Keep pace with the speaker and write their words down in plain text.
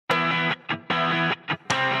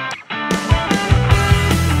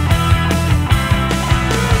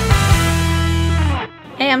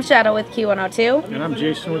I'm Shadow with Q102. And I'm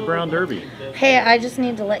Jason with Brown Derby. Hey, I just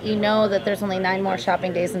need to let you know that there's only 9 more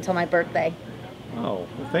shopping days until my birthday. Oh,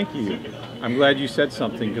 well, thank you. I'm glad you said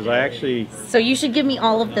something because I actually... So you should give me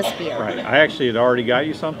all of this beer. Right. I actually had already got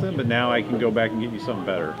you something, but now I can go back and get you something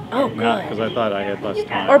better. Oh, good. Because I thought I had less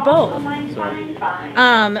time. Or both.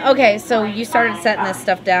 So. Okay, so you started setting this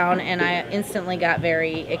stuff down, and I instantly got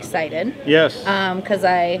very excited. Yes. Because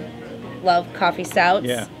I love coffee stouts.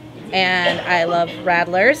 Yeah. And I love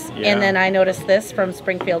Radlers. Yeah. And then I noticed this from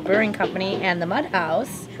Springfield Brewing Company and the Mud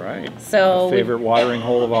House. That's right. So favorite watering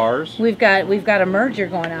hole of ours. We've got a merger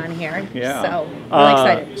going on here. Yeah. So really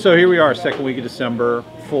excited. So here we are, second week of December,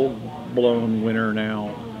 full blown winter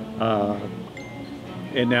now.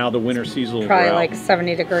 And now the winter seasonal. Probably like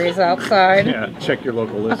 70 degrees outside. Yeah, check your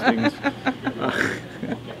local listings.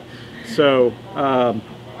 So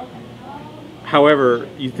however,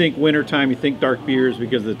 you think wintertime, you think dark beers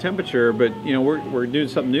because of the temperature, but you know we're doing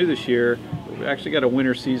something new this year. We've actually got a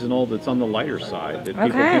winter seasonal that's on the lighter side that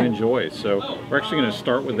people can enjoy. So we're actually going to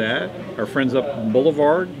start with that. Our friends up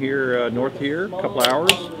Boulevard here, north here, a couple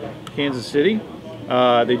hours, Kansas City.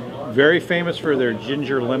 They're very famous for their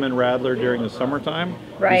ginger lemon radler during the summertime.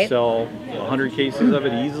 Right. We sell 100 cases of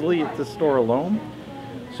it easily at the store alone.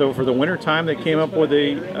 So for the wintertime, they came up with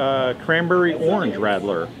a cranberry orange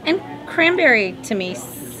radler. And cranberry to me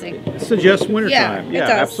suggests wintertime. Yeah,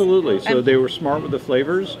 yeah, absolutely. So they were smart with the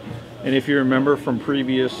flavors. And if you remember from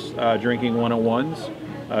previous Drinking 101s,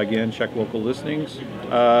 again, check local listings.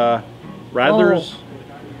 Radlers.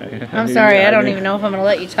 Oh. I'm sorry, I don't even know if I'm going to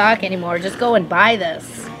let you talk anymore. Just go and buy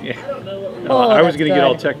this. Yeah. I was going to get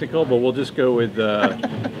all technical, but we'll just go with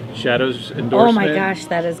Shadow's endorsement. Oh my gosh,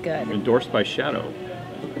 that is good. Endorsed by Shadow.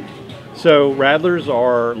 So Radlers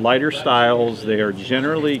are lighter styles. They are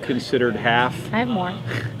generally considered half. I have more.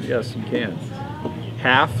 Yes, you can.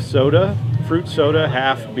 Half soda, fruit soda,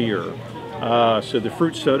 half beer. So the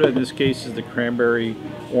fruit soda in this case is the cranberry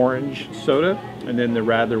orange soda, and then the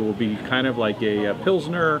Radler will be kind of like a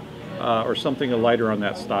Pilsner or something lighter on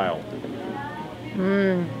that style.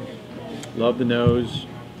 Love the nose.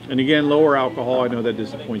 And again, lower alcohol. I know that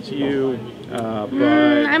disappoints you, but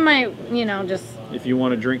I might, just... If you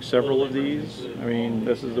want to drink several of these, I mean,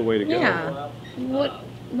 this is the way to go. Yeah.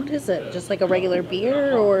 What is it? Just like a regular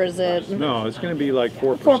beer, or is it... No, it's going to be like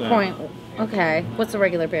 4%. 4 Okay. What's the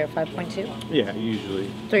regular beer? 5.2? Yeah, usually.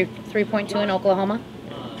 3.2 in Oklahoma?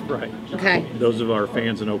 Right. Okay. Those of our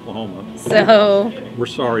fans in Oklahoma. So... We're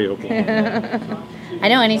sorry, Oklahoma. I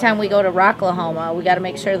know anytime we go to Rocklahoma, we got to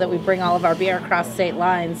make sure that we bring all of our beer across state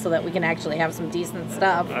lines so that we can actually have some decent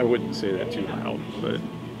stuff. I wouldn't say that too loud, but...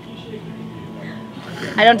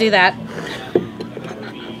 I don't do that.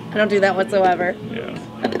 I don't do that whatsoever. Yeah.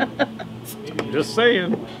 Just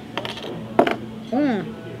saying.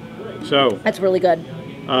 So. That's really good.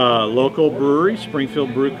 Local brewery,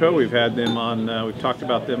 Springfield Brew Co. We've had them on, we've talked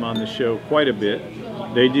about them on the show quite a bit.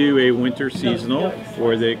 They do a winter seasonal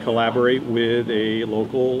where they collaborate with a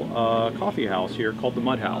local coffee house here called the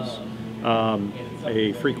Mud House.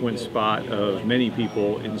 A frequent spot of many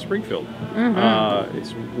people in Springfield.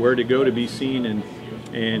 It's where to go to be seen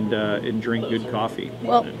and drink good coffee.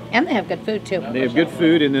 Well, and they have good food too. They have good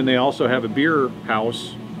food, and then they also have a beer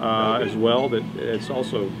house as well that it's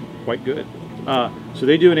also quite good. So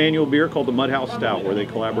they do an annual beer called the Mud House Stout, where they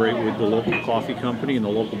collaborate with the local coffee company and the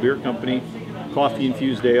local beer company. Coffee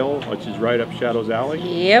infused ale, which is right up Shadow's alley.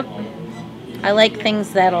 Yep. I like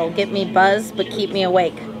things that'll get me buzzed but keep me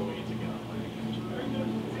awake.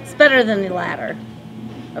 It's better than the latter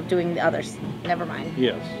of doing the others. Never mind.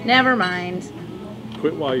 Yes. Never mind.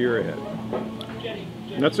 Quit while you're ahead.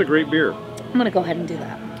 And that's a great beer. I'm going to go ahead and do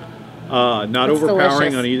that. Not It's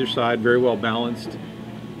overpowering delicious. on either side, very well balanced.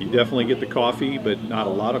 You definitely get the coffee, but not a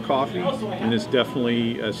lot of coffee. And it's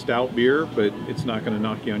definitely a stout beer, but it's not going to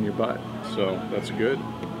knock you on your butt. So that's good.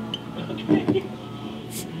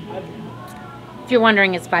 If you're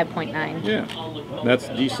wondering, it's 5.9. Yeah, that's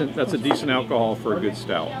decent. That's a decent alcohol for a good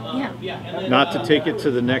stout. Yeah. Not to take it to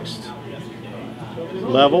the next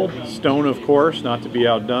level, Stone, of course, not to be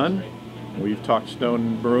outdone. We've talked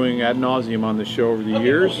Stone Brewing ad nauseum on the show over the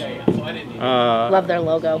years. Love their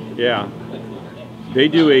logo. Yeah. They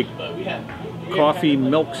do a coffee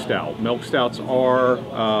milk stout. Milk stouts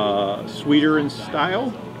are sweeter in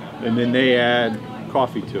style, and then they add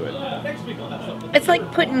coffee to it. It's like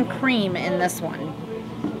putting cream in this one.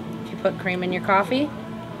 If you put cream in your coffee,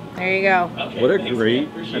 there you go. What a great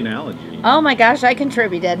analogy. Oh my gosh, I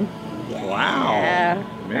contributed. Wow. Yeah.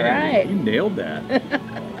 Man, All right. you nailed that.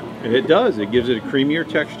 And it does. It gives it a creamier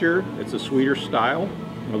texture. It's a sweeter style.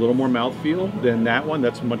 A little more mouthfeel than that one.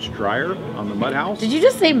 That's much drier on the Mud House. Did you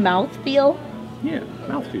just say mouthfeel? Yeah,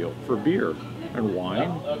 mouthfeel for beer and wine.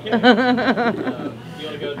 All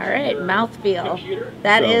right, mouthfeel.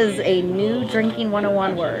 That is a new Drinking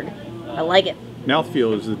 101 word. I like it.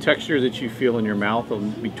 Mouthfeel is the texture that you feel in your mouth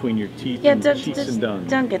between your teeth Yeah, and don't, cheeks just, and done.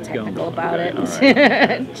 don't get technical about it. All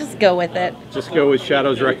right. Just go with it. Just go with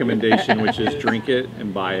Shadow's recommendation, which is drink it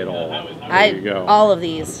and buy it all. There you go. All of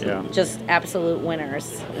these, Yeah. just absolute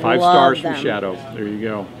winners. 5 Love stars them. from Shadow. There you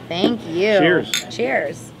go. Thank you. Cheers.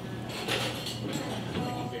 Cheers.